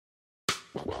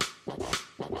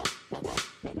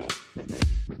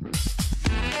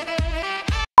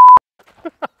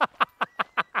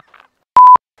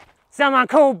Someone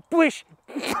call Bush.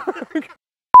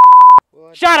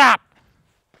 Shut up!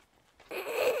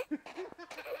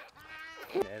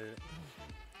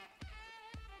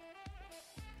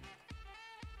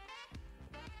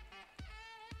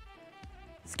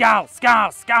 Skull,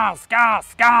 skull, skull, skull,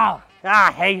 skull.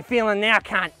 Ah, how you feeling now,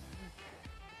 cunt?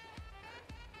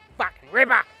 Fucking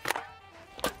ripper.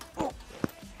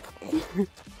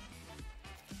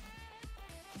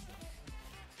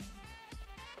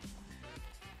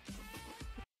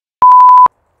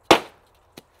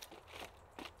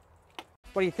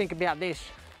 What do you think about this?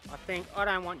 I think I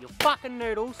don't want your fucking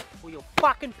noodles or your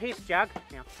fucking piss jug.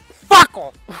 Now, Fuck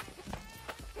off!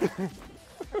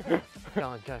 Go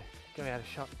on, go out of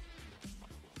shot.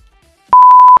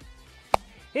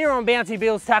 Here on Bouncy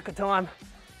Bill's Tucker Time,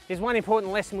 there's one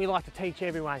important lesson we like to teach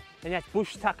everyone, and that's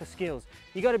bush tucker skills.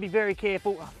 You got to be very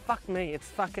careful. Oh, fuck me, it's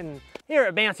fucking... Here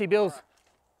at Bouncy Bill's...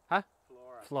 Huh?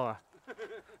 Flora.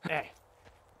 Yeah.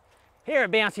 Here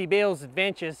at Bouncy Bill's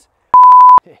Adventures,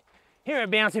 here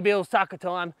at Bouncy Bill's Tucker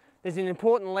Time, there's an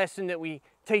important lesson that we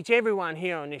teach everyone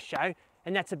here on this show,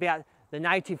 and that's about the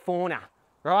native fauna,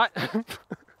 right?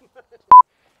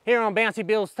 Here on Bouncy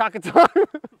Bill's Tucker Time,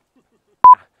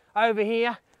 over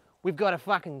here, we got a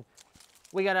fucking,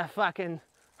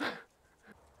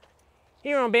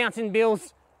 here on Bouncing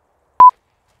Bill's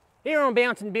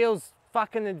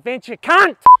fucking adventure,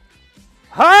 cunt!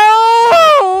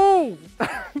 Oh!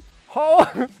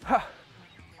 Oh!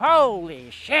 Holy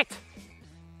shit!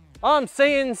 I'm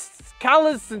seeing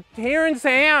colours and hearing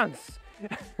sounds.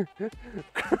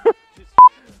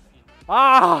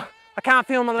 Ah, I can't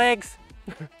feel my legs.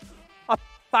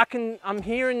 I'm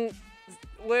hearing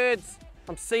words.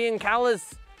 I'm seeing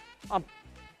colours.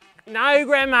 No,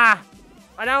 Grandma,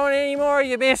 I don't want any more of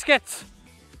your biscuits.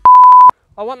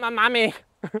 I want my mummy.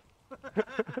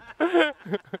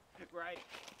 great.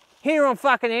 Here on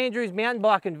fucking Andrew's mountain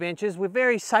bike adventures, we're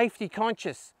very safety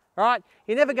conscious, right?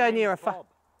 You never go near a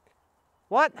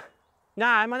What?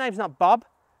 No, my name's not Bob.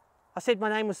 I said my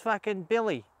name was fucking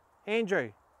Billy,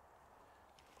 Andrew.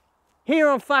 Here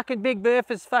on fucking Big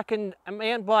Bertha's fucking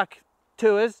mountain bike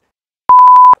tours.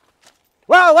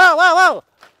 Whoa, whoa, whoa, whoa!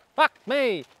 Fuck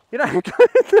me! You know.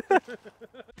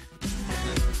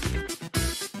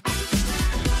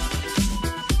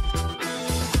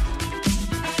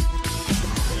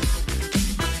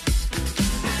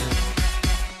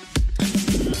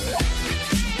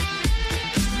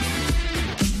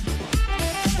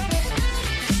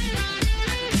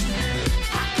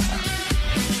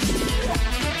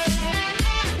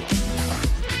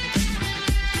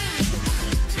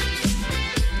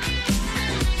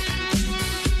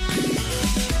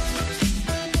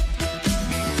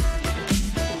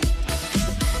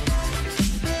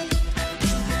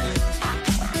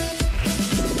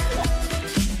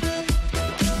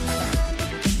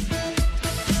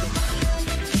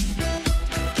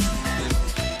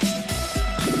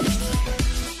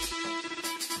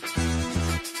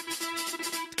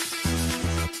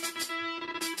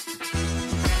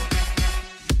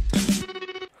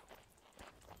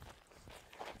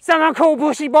 Someone call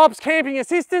Bushy Bob's camping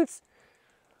assistance.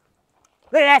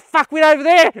 Look at that fuckwit over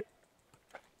there.